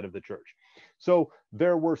being the head of the church. So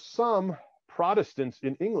there were some Protestants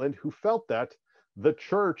in England who felt that the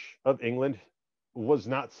Church of England was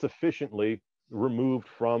not sufficiently removed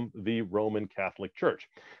from the Roman Catholic Church.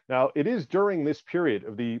 Now, it is during this period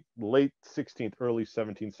of the late 16th, early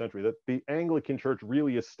 17th century that the Anglican Church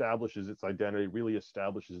really establishes its identity, really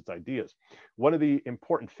establishes its ideas. One of the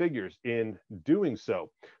important figures in doing so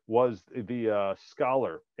was the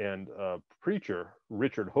scholar and preacher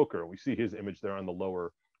Richard Hooker. We see his image there on the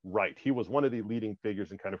lower right. He was one of the leading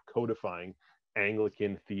figures in kind of codifying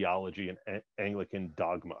Anglican theology and Anglican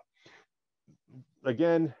dogma.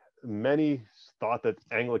 Again, many thought that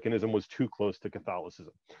Anglicanism was too close to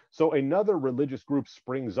Catholicism. So another religious group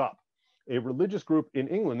springs up, a religious group in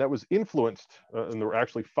England that was influenced, and there were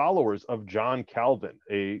actually followers of John Calvin,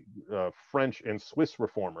 a French and Swiss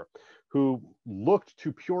reformer, who looked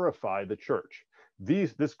to purify the church.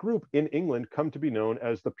 This group in England come to be known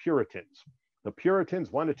as the Puritans. The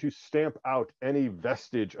Puritans wanted to stamp out any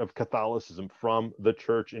vestige of Catholicism from the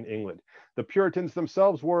church in England. The Puritans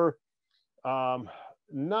themselves were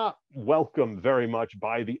not welcomed very much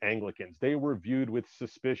by the Anglicans. They were viewed with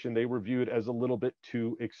suspicion. They were viewed as a little bit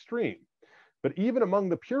too extreme. But even among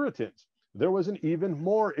the Puritans, there was an even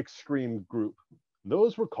more extreme group.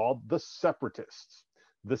 Those were called the Separatists.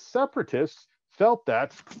 The Separatists felt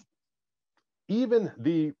that even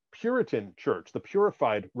the Puritan church, the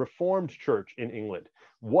purified Reformed church in England,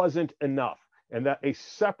 wasn't enough, and that a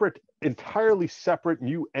separate, entirely separate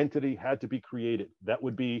new entity had to be created. That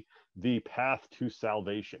would be the path to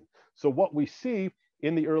salvation. So what we see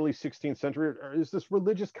in the early 16th century is this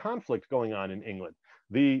religious conflict going on in England.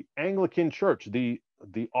 The Anglican church, the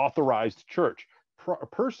authorized church,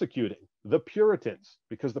 persecuting the Puritans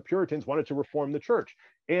because the Puritans wanted to reform the church.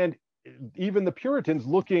 And even the Puritans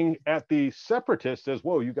looking at the Separatists as,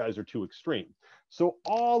 whoa, you guys are too extreme. So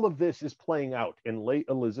all of this is playing out in late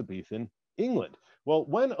Elizabethan England. Well,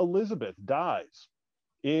 when Elizabeth dies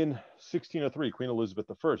in 1603, Queen Elizabeth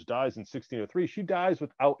I dies in 1603, she dies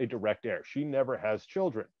without a direct heir. She never has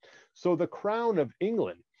children. So the crown of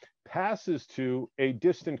England passes to a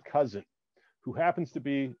distant cousin who happens to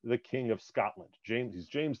be the King of Scotland. He's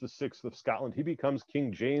James VI of Scotland. He becomes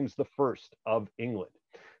King James I of England.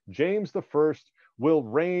 James I will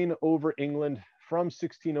reign over England from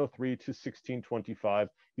 1603 to 1625.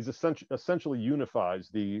 He's essentially unifies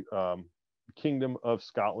the Kingdom of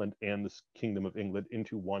Scotland and the Kingdom of England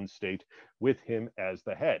into one state with him as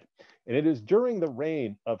the head. And it is during the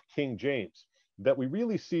reign of King James that we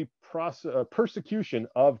really see persecution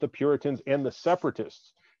of the Puritans and the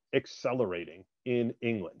separatists accelerating in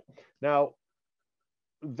England. Now,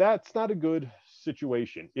 that's not a good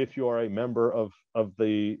situation if you are a member of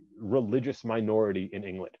the religious minority in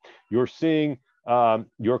England. You're seeing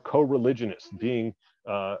your co-religionists being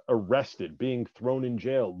arrested, being thrown in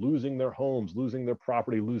jail, losing their homes, losing their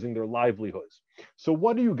property, losing their livelihoods. So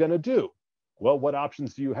what are you going to do? Well, what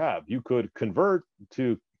options do you have? You could convert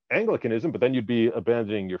to Anglicanism, but then you'd be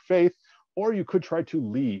abandoning your faith, or you could try to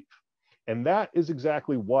leave. And that is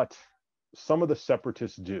exactly what some of the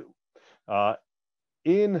separatists do.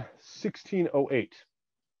 In 1608,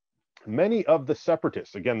 many of the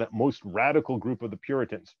separatists, again, that most radical group of the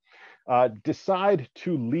Puritans, decide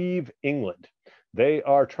to leave England. They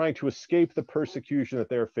are trying to escape the persecution that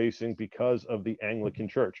they're facing because of the Anglican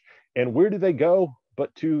Church. And where do they go?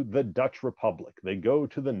 But to the Dutch Republic. They go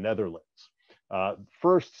to the Netherlands.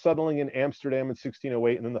 First settling in Amsterdam in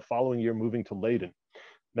 1608, and then the following year moving to Leiden.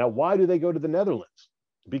 Now, why do they go to the Netherlands?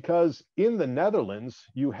 Because in the Netherlands,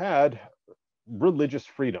 you had religious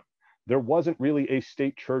freedom. There wasn't really a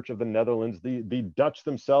state church of the Netherlands. The Dutch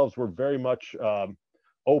themselves were very much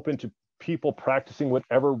open to people practicing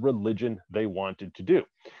whatever religion they wanted to do.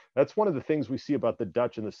 That's one of the things we see about the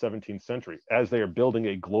Dutch in the 17th century as they are building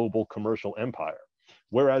a global commercial empire.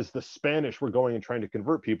 Whereas the Spanish were going and trying to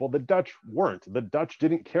convert people, the Dutch weren't. The Dutch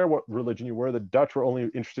didn't care what religion you were. The Dutch were only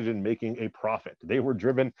interested in making a profit. They were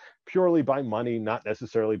driven purely by money, not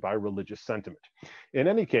necessarily by religious sentiment. In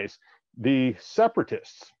any case, the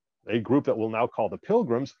separatists, a group that we'll now call the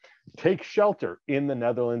Pilgrims, take shelter in the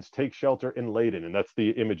Netherlands, take shelter in Leiden. And that's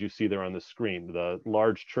the image you see there on the screen. The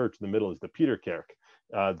large church in the middle is the Pieterkerk.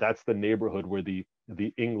 That's the neighborhood where the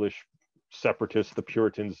English separatists, the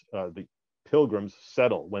Puritans, the Pilgrims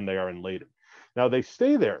settle when they are in Leiden. Now, they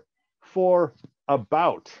stay there for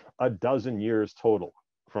about a dozen years total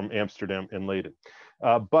from Amsterdam and Leiden.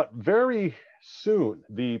 But very soon,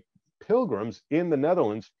 the Pilgrims in the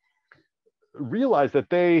Netherlands realize that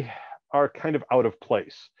they are kind of out of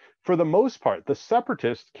place. For the most part, the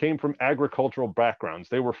separatists came from agricultural backgrounds.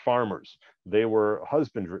 They were farmers. They were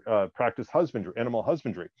practiced husbandry, animal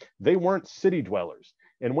husbandry. They weren't city dwellers.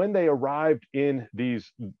 And when they arrived in the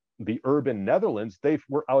urban Netherlands, they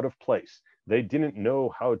were out of place. They didn't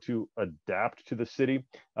know how to adapt to the city.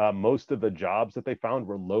 Most of the jobs that they found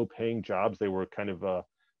were low-paying jobs. They were kind of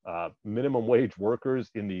minimum wage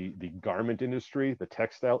workers in the garment industry, the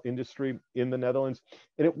textile industry in the Netherlands.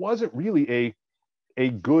 And it wasn't really a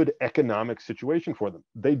good economic situation for them.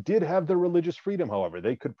 They did have their religious freedom, however.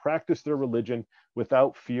 They could practice their religion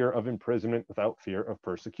without fear of imprisonment, without fear of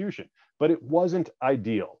persecution. But it wasn't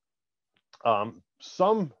ideal.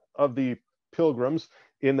 Some of the Pilgrims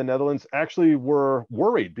in the Netherlands actually were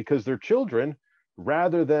worried because their children,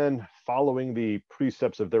 rather than following the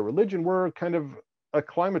precepts of their religion, were kind of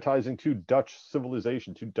acclimatizing to Dutch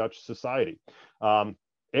civilization, to Dutch society.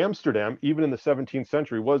 Amsterdam, even in the 17th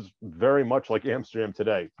century, was very much like Amsterdam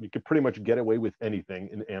today. You could pretty much get away with anything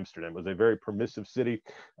in Amsterdam. It was a very permissive city.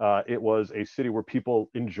 It was a city where people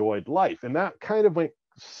enjoyed life. And that kind of went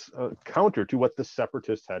counter to what the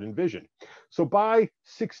separatists had envisioned. So by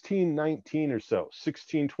 1619 or so,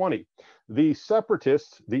 1620, the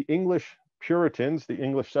separatists, the English Puritans, the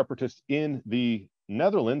English separatists in the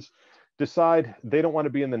Netherlands, decide they don't want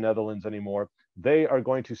to be in the Netherlands anymore. They are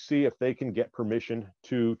going to see if they can get permission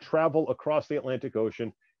to travel across the Atlantic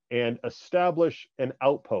Ocean and establish an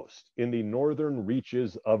outpost in the northern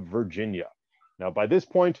reaches of Virginia. Now, by this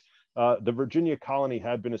point, the Virginia colony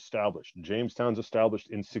had been established. Jamestown's established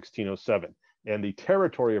in 1607, and the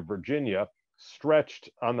territory of Virginia stretched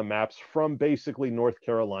on the maps from basically North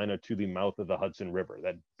Carolina to the mouth of the Hudson River.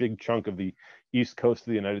 That big chunk of the east coast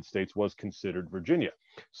of the United States was considered Virginia.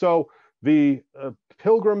 So the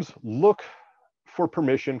Pilgrims look for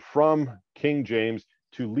permission from King James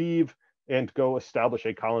to leave and go establish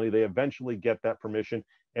a colony. They eventually get that permission.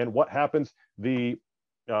 And what happens? The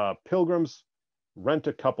Pilgrims rent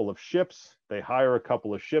a couple of ships. They hire a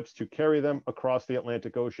couple of ships to carry them across the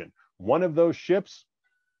Atlantic Ocean. One of those ships,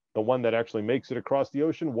 the one that actually makes it across the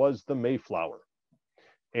ocean, was the Mayflower.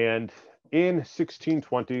 And in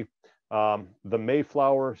 1620, the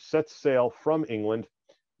Mayflower sets sail from England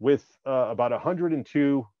with about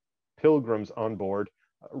 102 Pilgrims on board,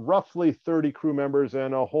 roughly 30 crew members,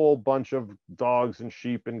 and a whole bunch of dogs and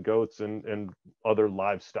sheep and goats and other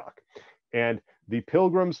livestock. And the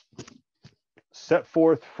Pilgrims set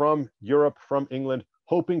forth from Europe, from England,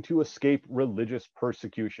 hoping to escape religious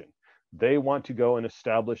persecution. They want to go and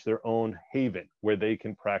establish their own haven where they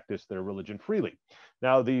can practice their religion freely.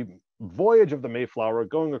 Now, the voyage of the Mayflower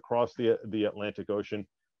going across the Atlantic Ocean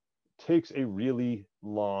takes a really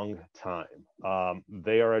long time.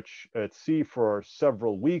 They are at sea for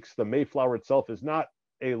several weeks. The Mayflower itself is not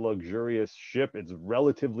a luxurious ship. It's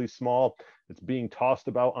relatively small. It's being tossed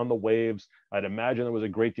about on the waves. I'd imagine there was a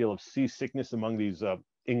great deal of seasickness among these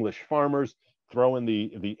English farmers. Throw in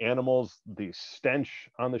the animals. The stench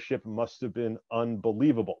on the ship must have been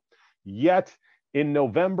unbelievable. Yet, in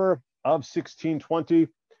November of 1620,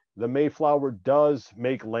 the Mayflower does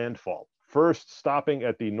make landfall. First, stopping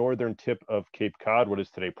at the northern tip of Cape Cod, what is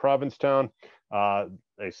today Provincetown. A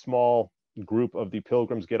small group of the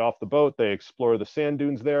Pilgrims get off the boat. They explore the sand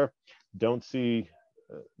dunes there, don't see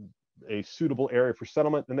a suitable area for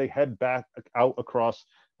settlement, and they head back out across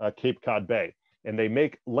Cape Cod Bay. And they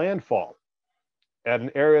make landfall at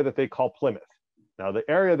an area that they call Plymouth. Now, the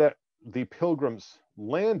area that the Pilgrims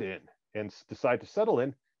land in and decide to settle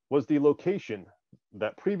in was the location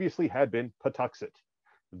that previously had been Patuxet,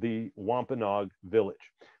 the Wampanoag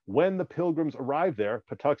village. When the Pilgrims arrive there,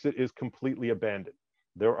 Patuxet is completely abandoned.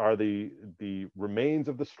 There are the remains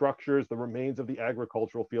of the structures, the remains of the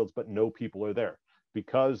agricultural fields, but no people are there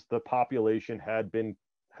because the population had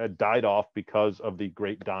died off because of the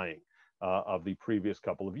great dying of the previous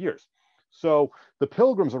couple of years. So the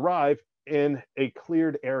Pilgrims arrive in a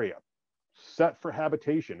cleared area set for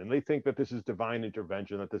habitation, and they think that this is divine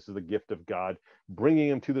intervention, that this is the gift of God, bringing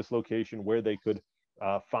them to this location where they could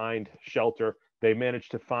find shelter. They managed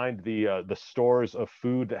to find the stores of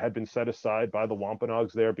food that had been set aside by the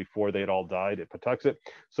Wampanoags there before they had all died at Patuxet.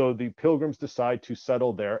 So the Pilgrims decide to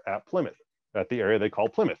settle there at Plymouth, at the area they call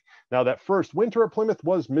Plymouth. Now, that first winter at Plymouth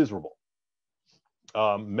was miserable.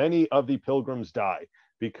 Many of the Pilgrims die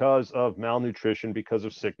because of malnutrition, because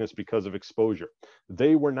of sickness, because of exposure.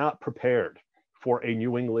 They were not prepared for a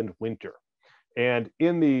New England winter. And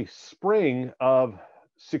in the spring of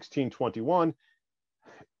 1621,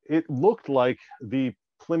 it looked like the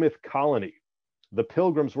Plymouth colony, the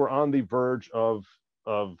Pilgrims were on the verge of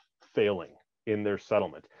failing in their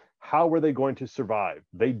settlement. How were they going to survive?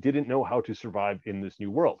 They didn't know how to survive in this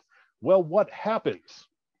new world. Well, what happens?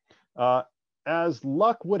 As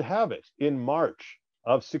luck would have it, in March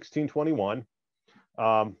of 1621,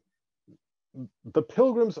 the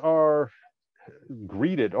Pilgrims are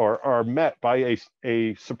greeted or are met by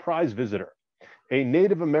a surprise visitor. A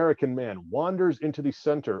Native American man wanders into the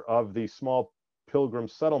center of the small Pilgrim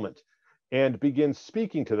settlement and begins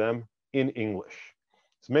speaking to them in English.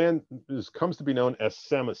 This man comes to be known as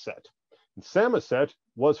Samoset. And Samoset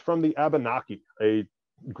was from the Abenaki, a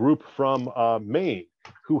group from Maine,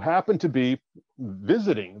 who happened to be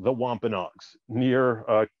visiting the Wampanoags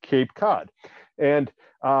near Cape Cod. And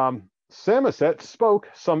Samoset spoke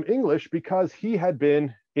some English because he had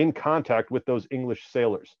been in contact with those English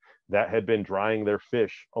sailors that had been drying their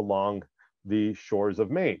fish along the shores of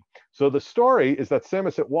Maine. So the story is that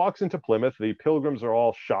Samoset walks into Plymouth. The Pilgrims are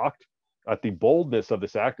all shocked at the boldness of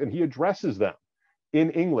this act, and he addresses them in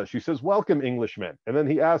English. He says, "Welcome, Englishmen." And then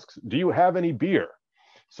he asks, "Do you have any beer?"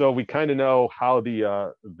 So we kind of know how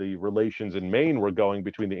the relations in Maine were going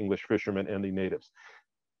between the English fishermen and the natives.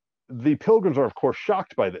 The Pilgrims are, of course,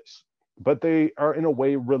 shocked by this, but they are in a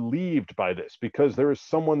way relieved by this because there is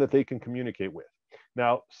someone that they can communicate with.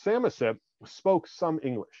 Now, Samoset spoke some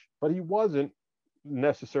English, but he wasn't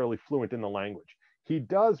necessarily fluent in the language. He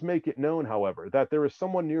does make it known, however, that there is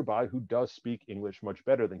someone nearby who does speak English much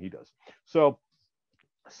better than he does. So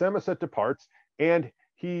Samoset departs, and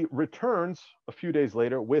he returns a few days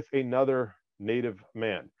later with another native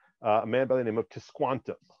man, a man by the name of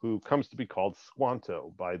Tisquantum, who comes to be called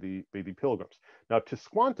Squanto by the Pilgrims. Now,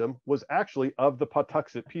 Tisquantum was actually of the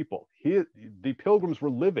Patuxet people. The Pilgrims were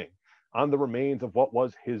living on the remains of what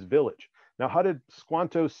was his village. Now, how did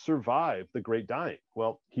Squanto survive the Great Dying?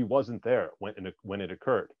 Well, he wasn't there when it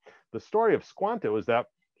occurred. The story of Squanto is that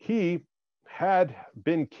he had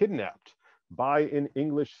been kidnapped by an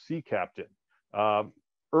English sea captain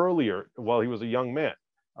earlier while he was a young man.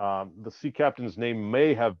 The sea captain's name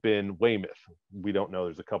may have been Weymouth. We don't know.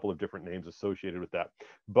 There's a couple of different names associated with that.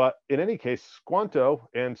 But in any case, Squanto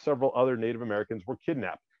and several other Native Americans were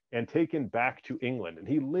kidnapped and taken back to England. And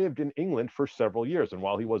he lived in England for several years. And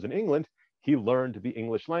while he was in England, he learned the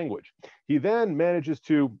English language. He then manages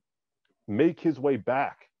to make his way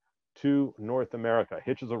back to North America,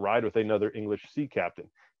 hitches a ride with another English sea captain,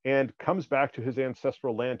 and comes back to his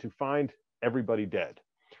ancestral land to find everybody dead.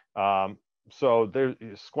 So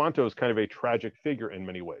Squanto is kind of a tragic figure in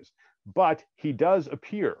many ways. But he does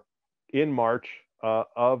appear in March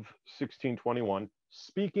of 1621,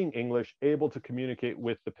 speaking English, able to communicate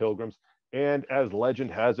with the Pilgrims. And as legend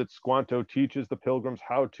has it, Squanto teaches the Pilgrims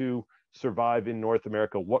how to survive in North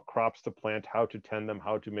America, what crops to plant, how to tend them,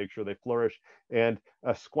 how to make sure they flourish. And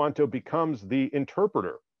Squanto becomes the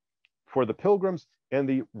interpreter for the Pilgrims and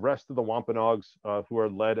the rest of the Wampanoags, who are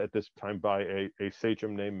led at this time by a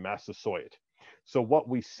sachem named Massasoit. So what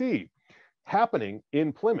we see happening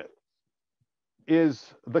in Plymouth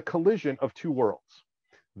is the collision of two worlds.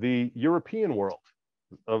 The European world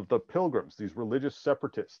of the Pilgrims, these religious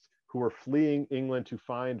separatists who were fleeing England to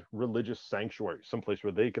find religious sanctuary, someplace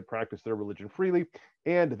where they could practice their religion freely,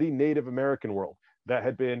 and the Native American world that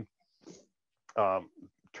had been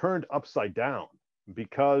turned upside down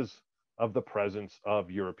because of the presence of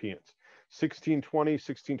Europeans. 1620,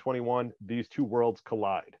 1621, these two worlds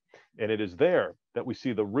collide. And it is there that we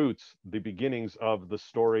see the roots, the beginnings of the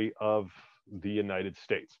story of the United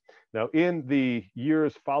States. Now, in the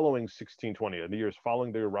years following 1620, in the years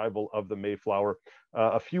following the arrival of the Mayflower,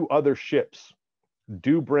 a few other ships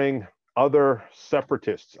do bring other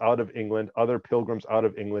separatists out of England, other pilgrims out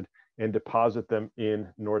of England, and deposit them in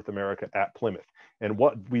North America at Plymouth. And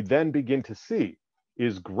what we then begin to see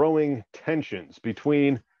is growing tensions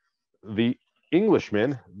between the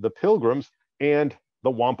Englishmen, the Pilgrims, and the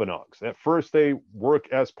Wampanoags. At first, they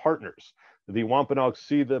work as partners. The Wampanoags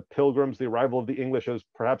see the Pilgrims, the arrival of the English, as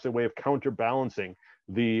perhaps a way of counterbalancing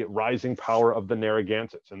the rising power of the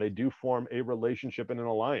Narragansetts, and they do form a relationship and an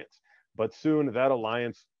alliance. But soon that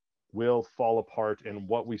alliance will fall apart, and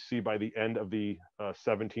what we see by the end of the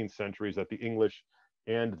 17th century is that the English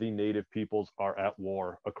and the native peoples are at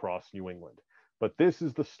war across New England. But this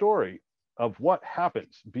is the story of what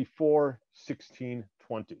happens before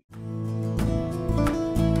 1620.